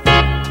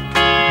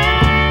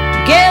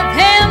 give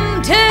him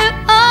 2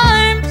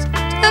 arms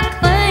to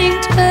cling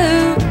to,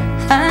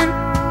 and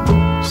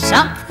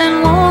something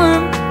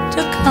warm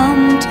to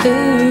come to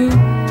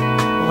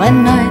when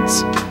nights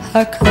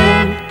are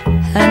cold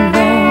and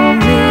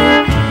lonely.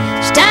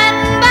 Stand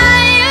by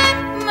your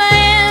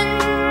man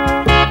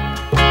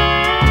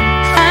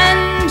and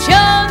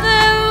show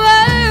the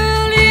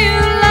world you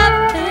love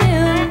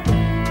him.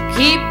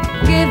 Keep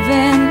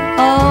giving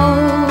all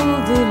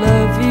the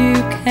love you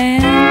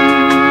can.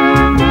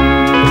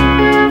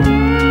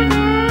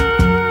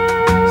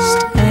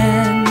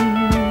 Stand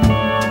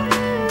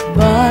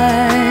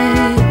by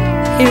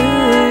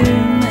your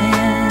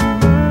man.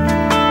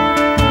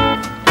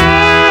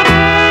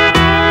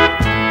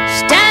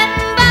 Stand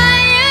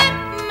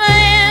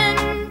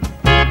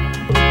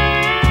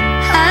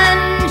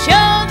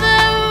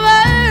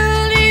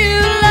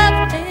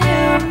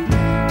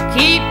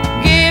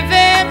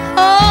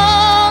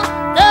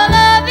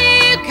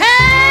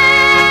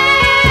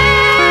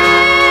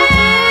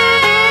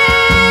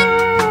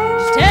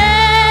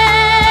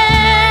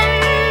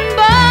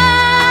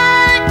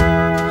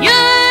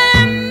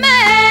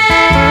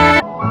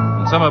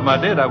some of them I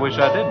did, I wish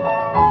I didn't.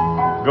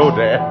 Go,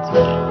 Dad.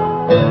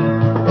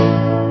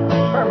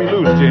 Turn me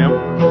loose, Jim.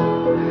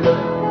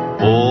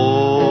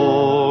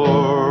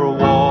 Four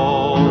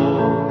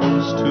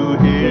walls to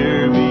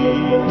hear me.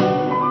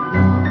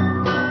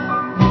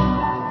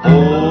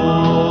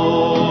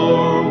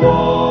 Four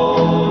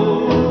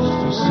walls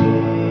to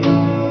see.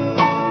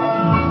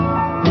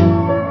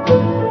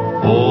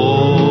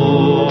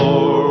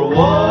 Four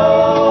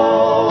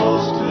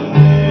walls to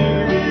hear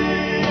me.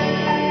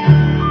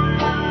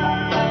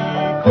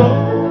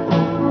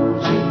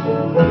 Closing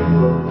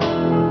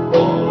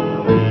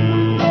on me.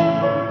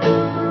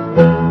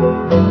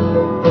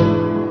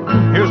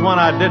 Here's one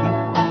I didn't.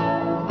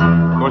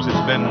 Of course,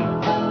 it's been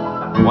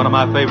one of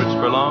my favorites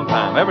for a long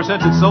time, ever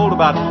since it sold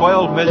about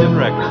 12 million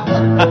records.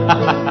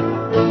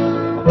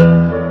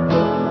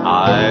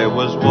 I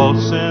was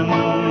waltzing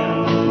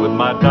with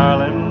my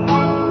darling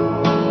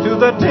to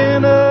the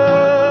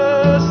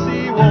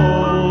Tennessee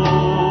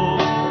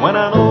waltz when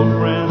an old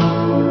friend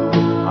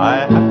I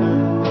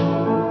happened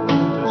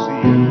to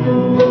see.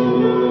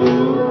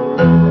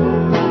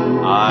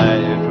 I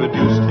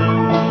introduced him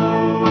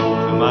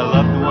to my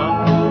loved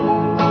one,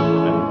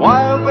 and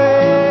while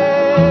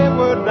they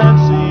were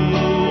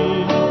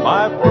dancing,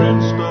 my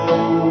friend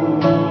stole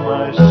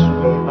my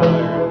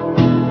sweetheart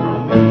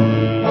from me.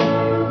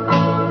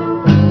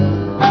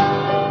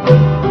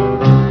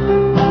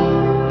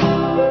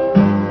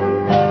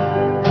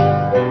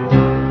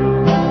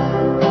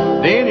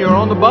 Dean, you're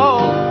on the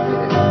ball.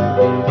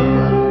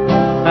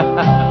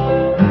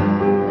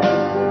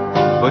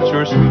 Put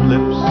your sweet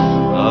lips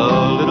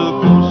a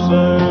little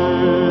closer.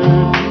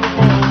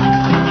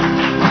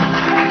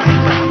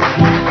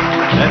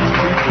 Let's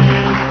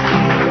pretend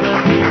that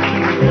we're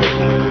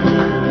together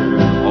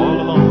all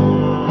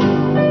alone.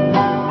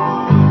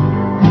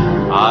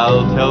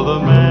 I'll tell the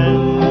man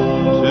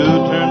to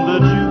turn the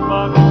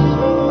jukebox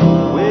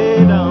way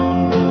down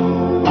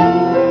low,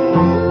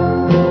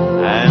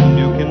 and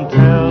you can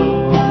tell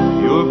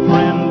your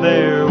friend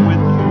there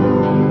with you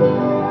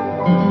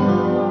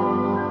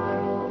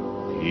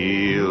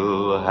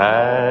he'll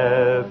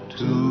have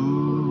to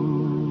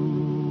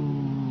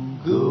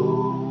go.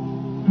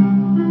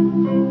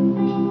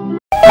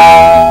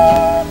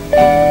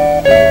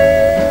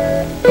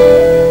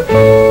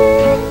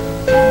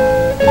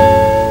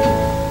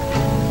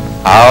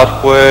 Out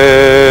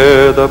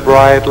where the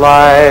bright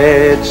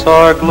lights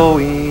are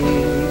glowing,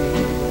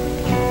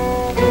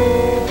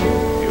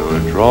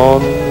 you're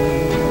drawn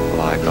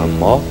like a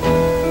moth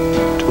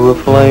to a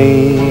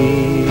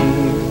flame.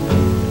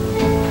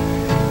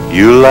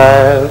 You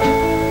laugh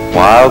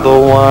while the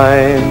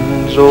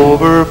wine's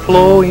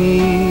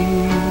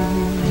overflowing,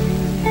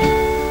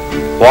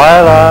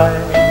 while I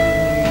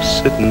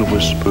sit and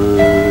whisper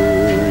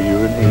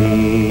your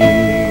name.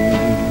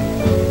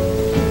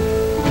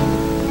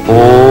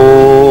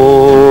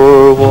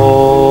 Four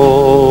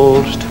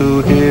walls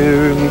to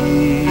hear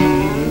me,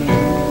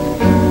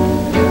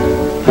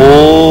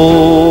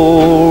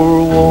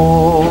 four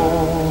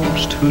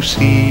walls to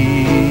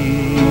see,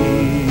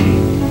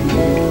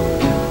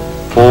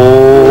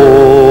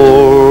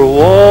 four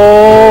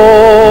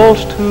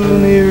walls too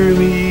near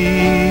me,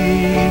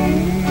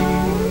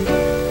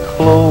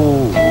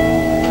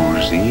 closing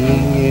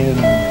in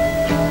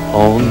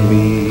on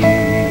me.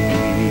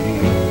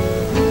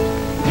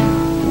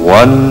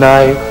 One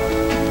night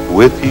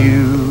with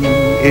you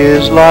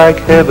is like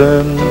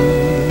heaven,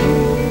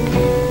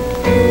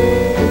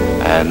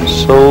 and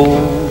so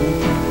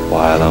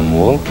while I'm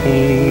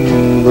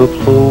walking the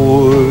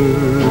floor,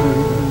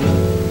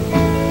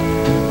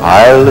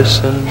 I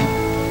listen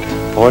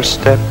for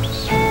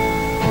steps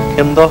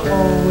in the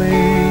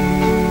hallway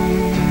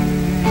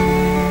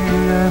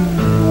and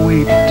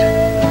wait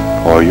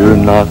for your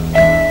knock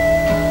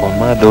on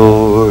my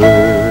door.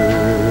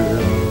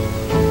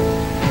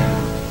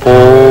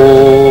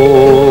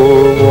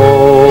 Four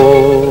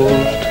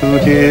walls to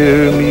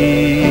hear me,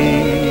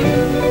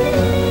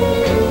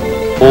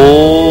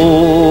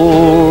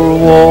 four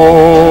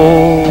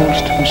walls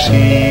to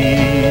see,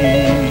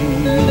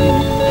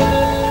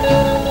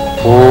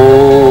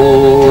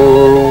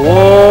 four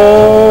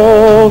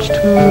walls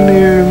too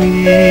near me,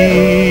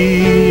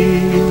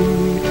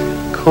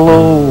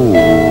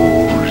 closing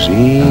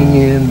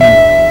in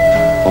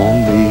on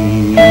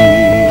me,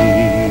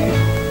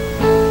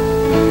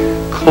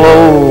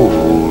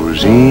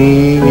 closing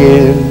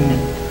in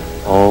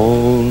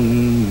on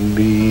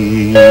me.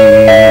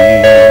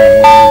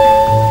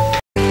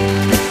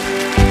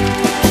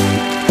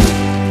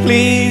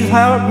 Please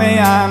help me,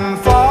 I'm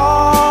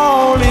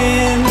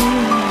falling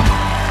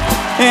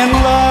in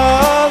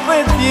love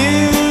with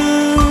you.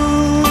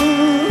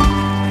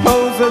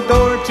 Close the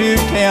door to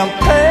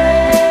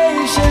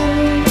temptation,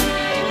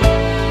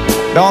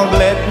 don't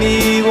let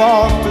me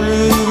walk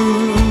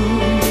through.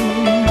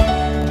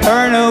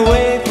 Turn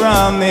away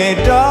from me,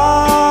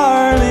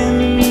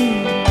 darling,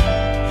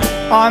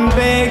 I'm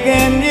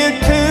begging you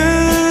to.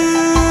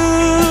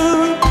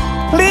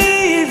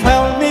 Please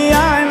help me,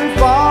 I'm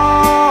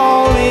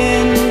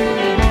falling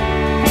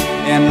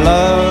in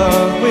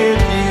love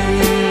with you.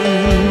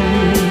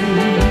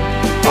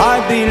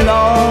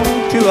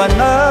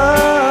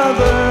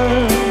 another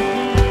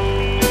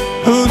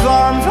whose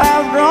arms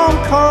have grown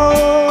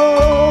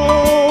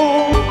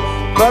cold,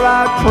 but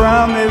I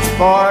promise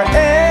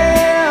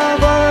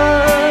forever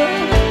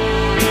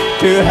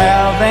to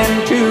have and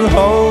to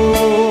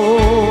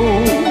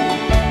hold.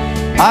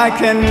 I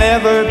can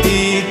never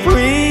be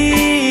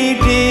free,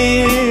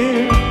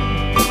 dear,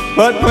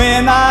 but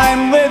when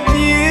I'm with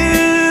you,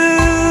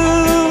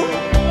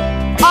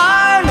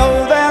 I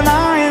know that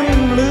I'm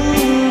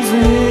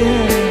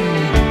losing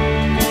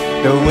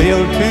the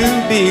will to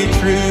be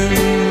true.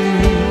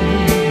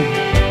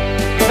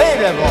 Hey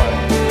there, boy.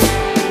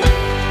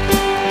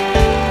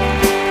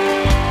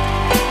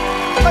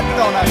 What's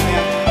going on,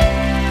 man?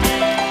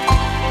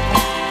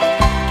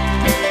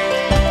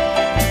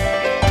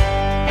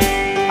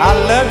 I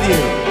love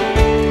you.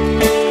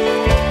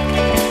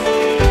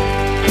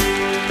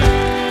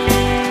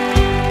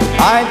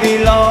 I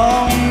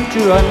belong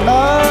to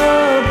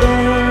another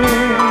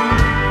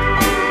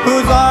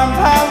whose arms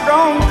have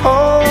grown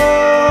cold,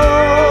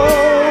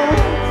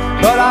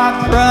 but I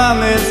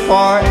promise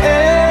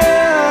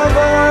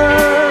forever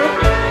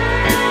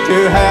to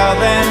have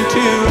and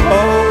to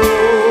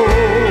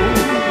hold.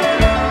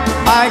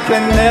 I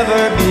can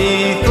never be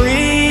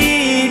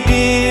free,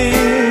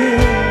 dear,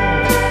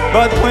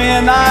 but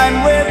when I'm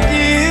with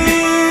you,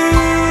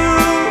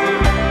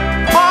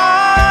 I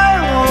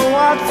know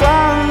what's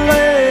I'm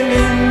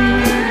living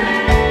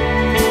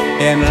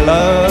in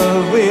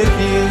love with